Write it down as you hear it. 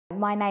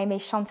My name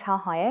is Shantel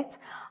Hyatt.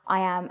 I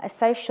am a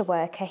social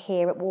worker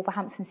here at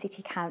Wolverhampton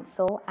City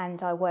Council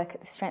and I work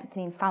at the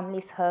Strengthening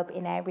Families Hub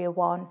in Area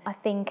 1. I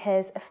think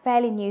as a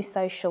fairly new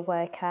social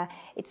worker,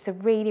 it's a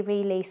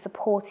really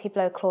supportive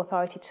local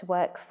authority to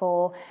work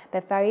for.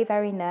 They're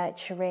very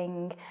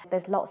nurturing.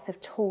 There's lots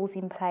of tools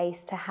in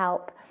place to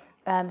help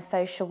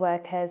social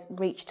workers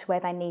reach to where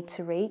they need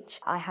to reach.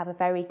 I have a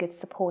very good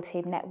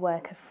supportive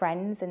network of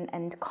friends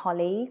and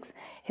colleagues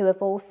who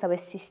have also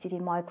assisted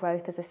in my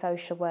growth as a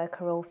social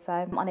worker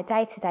also. On a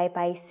day-to-day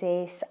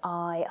basis,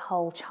 I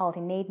hold child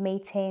in need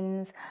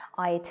meetings,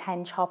 I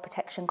attend child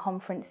protection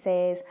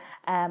conferences,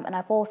 and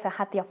I've also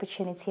had the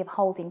opportunity of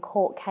holding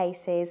court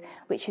cases,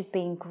 which has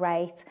been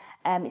great.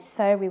 It's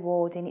so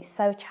rewarding, it's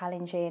so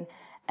challenging,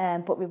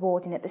 but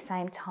rewarding at the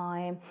same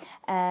time.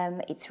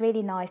 It's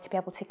really nice to be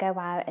able to go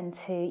out and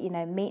to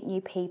meet new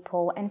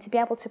people and to be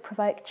able to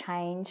provoke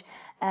change.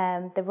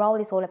 The role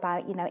is all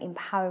about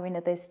empowering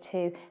others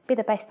to be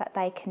the best that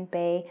they can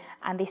be,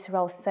 and this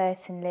role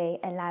certainly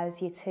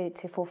allows you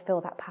to fulfil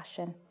that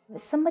passion.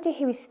 Somebody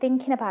who is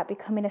thinking about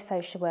becoming a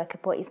social worker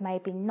but is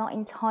maybe not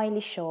entirely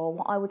sure,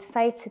 what I would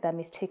say to them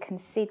is to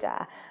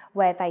consider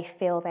where they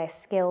feel their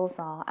skills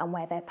are and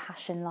where their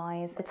passion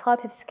lies. The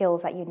type of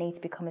skills that you need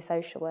to become a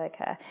social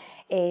worker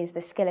is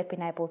the skill of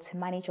being able to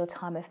manage your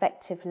time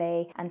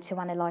effectively and to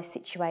analyse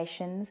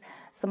situations.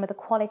 Some of the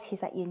qualities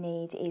that you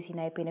need is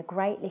being a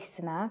great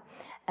listener.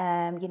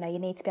 You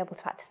need to be able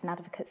to act as an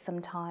advocate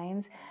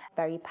sometimes,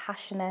 very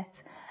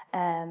passionate,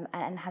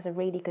 and has a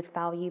really good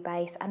value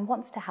base and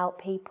wants to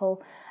help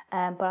people.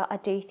 But I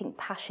do think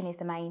passion is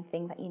the main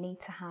thing that you need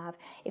to have.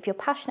 If you're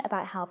passionate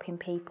about helping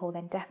people,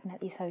 then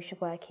definitely social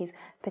work is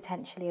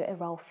potentially a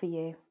role for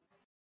you.